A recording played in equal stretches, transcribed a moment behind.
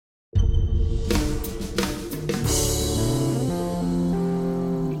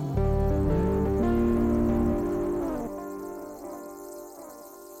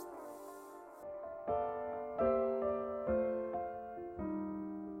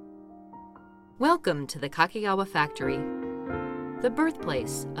Welcome to the Kakegawa factory, the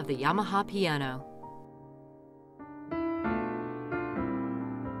birthplace of the Yamaha piano.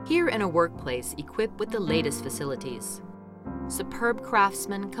 Here in a workplace equipped with the latest facilities, superb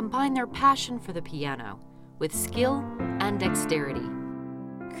craftsmen combine their passion for the piano with skill and dexterity,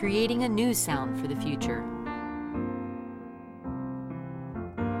 creating a new sound for the future.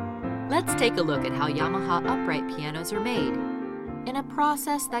 Let's take a look at how Yamaha upright pianos are made, in a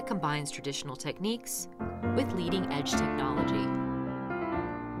process that combines traditional techniques with leading-edge technology.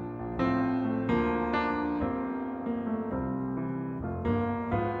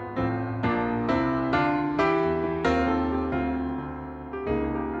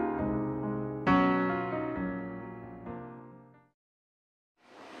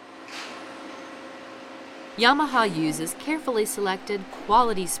 Yamaha uses carefully selected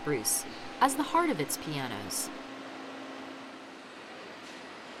quality spruce as the heart of its pianos.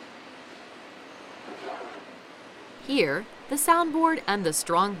 Here, the soundboard and the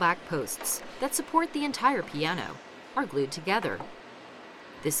strong back posts that support the entire piano are glued together.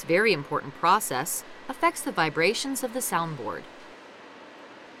 This very important process affects the vibrations of the soundboard.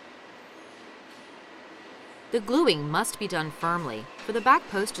 The gluing must be done firmly for the back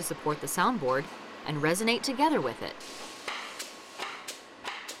post to support the soundboard and resonate together with it.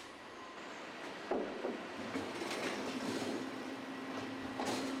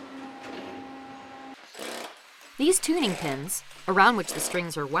 These tuning pins, around which the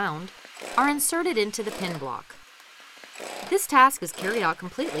strings are wound, are inserted into the pin block. This task is carried out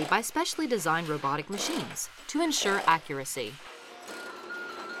completely by specially designed robotic machines to ensure accuracy.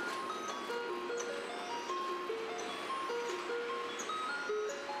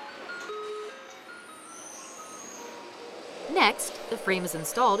 Next, the frame is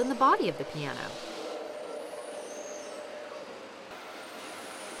installed in the body of the piano.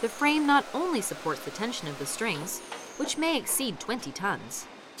 The frame not only supports the tension of the strings, which may exceed 20 tons,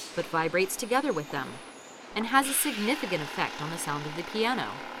 but vibrates together with them and has a significant effect on the sound of the piano.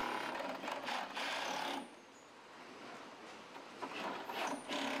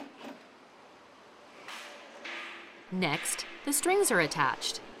 Next, the strings are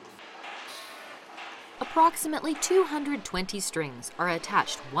attached. Approximately 220 strings are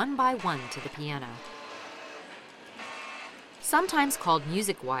attached one by one to the piano. Sometimes called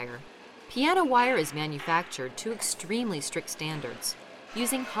music wire, piano wire is manufactured to extremely strict standards,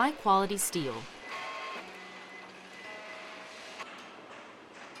 using high-quality steel.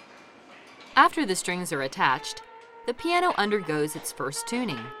 After the strings are attached, the piano undergoes its first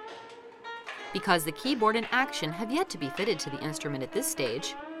tuning. Because the keyboard and action have yet to be fitted to the instrument at this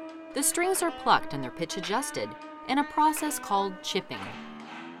stage, the strings are plucked and their pitch adjusted in a process called chipping.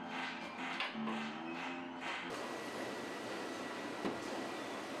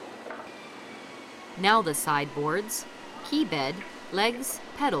 Now the sideboards, key bed, legs,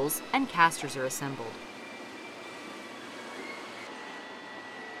 pedals, and casters are assembled.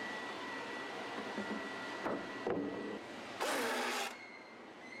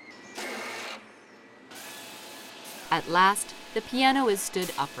 At last, the piano is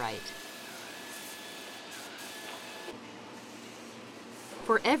stood upright.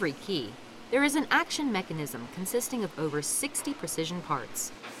 For every key, there is an action mechanism consisting of over 60 precision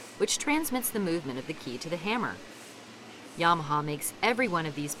parts, which transmits the movement of the key to the hammer. Yamaha makes every one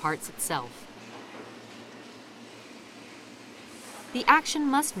of these parts itself. The action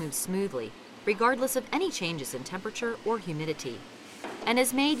must move smoothly, regardless of any changes in temperature or humidity, and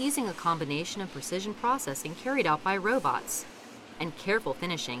is made using a combination of precision processing carried out by robots and careful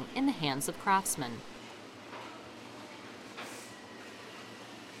finishing in the hands of craftsmen.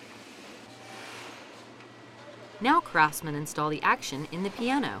 Now craftsmen install the action in the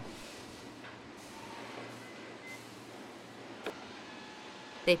piano.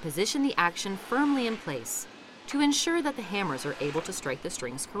 They position the action firmly in place to ensure that the hammers are able to strike the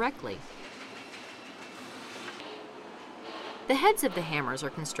strings correctly. The heads of the hammers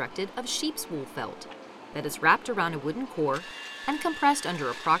are constructed of sheep's wool felt that is wrapped around a wooden core and compressed under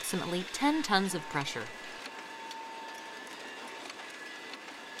approximately 10 tons of pressure.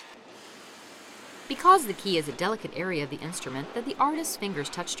 Because the key is a delicate area of the instrument that the artist's fingers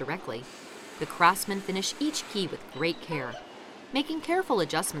touch directly, the craftsmen finish each key with great care, making careful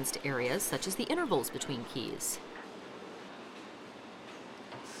adjustments to areas such as the intervals between keys.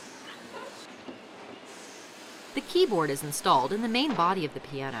 The keyboard is installed in the main body of the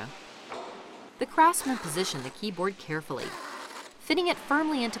piano. The craftsmen position the keyboard carefully, fitting it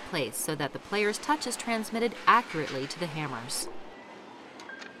firmly into place so that the player's touch is transmitted accurately to the hammers.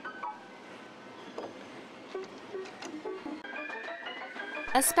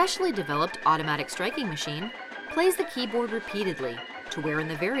 A specially developed automatic striking machine plays the keyboard repeatedly to wear in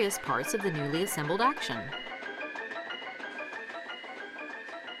the various parts of the newly assembled action.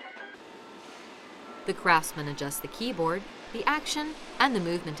 The craftsman adjusts the keyboard, the action, and the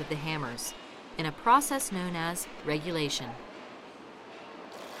movement of the hammers in a process known as regulation.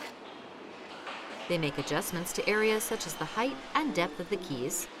 They make adjustments to areas such as the height and depth of the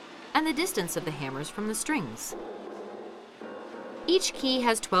keys and the distance of the hammers from the strings. Each key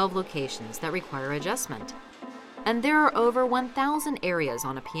has 12 locations that require adjustment, and there are over 1,000 areas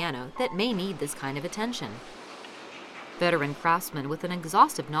on a piano that may need this kind of attention. Veteran craftsmen with an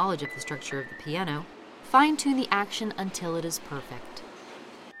exhaustive knowledge of the structure of the piano fine-tune the action until it is perfect.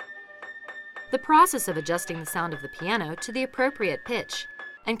 The process of adjusting the sound of the piano to the appropriate pitch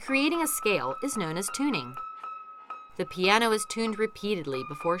and creating a scale is known as tuning. The piano is tuned repeatedly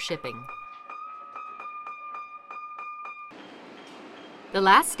before shipping. The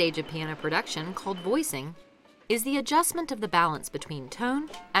last stage of piano production, called voicing, is the adjustment of the balance between tone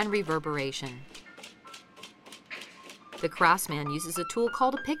and reverberation. The craftsman uses a tool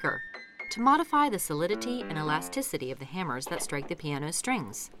called a picker to modify the solidity and elasticity of the hammers that strike the piano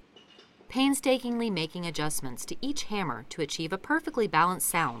strings, painstakingly making adjustments to each hammer to achieve a perfectly balanced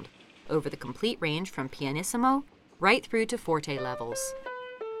sound over the complete range from pianissimo right through to forte levels.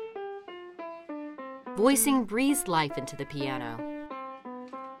 Voicing breathes life into the piano.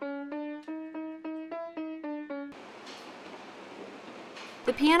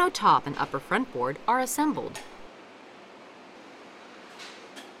 The piano top and upper frontboard are assembled.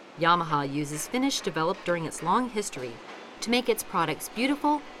 Yamaha uses finish developed during its long history to make its products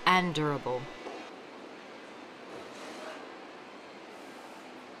beautiful and durable.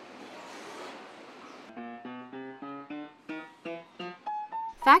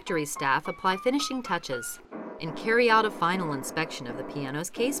 Factory staff apply finishing touches and carry out a final inspection of the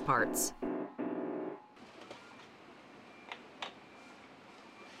piano's case parts.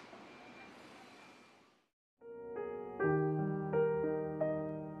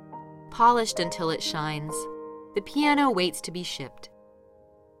 Polished until it shines, the piano waits to be shipped.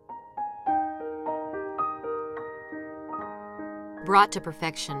 Brought to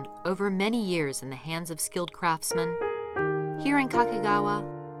perfection over many years in the hands of skilled craftsmen, here in Kakegawa,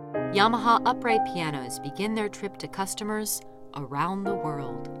 Yamaha upright pianos begin their trip to customers around the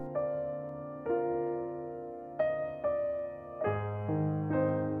world.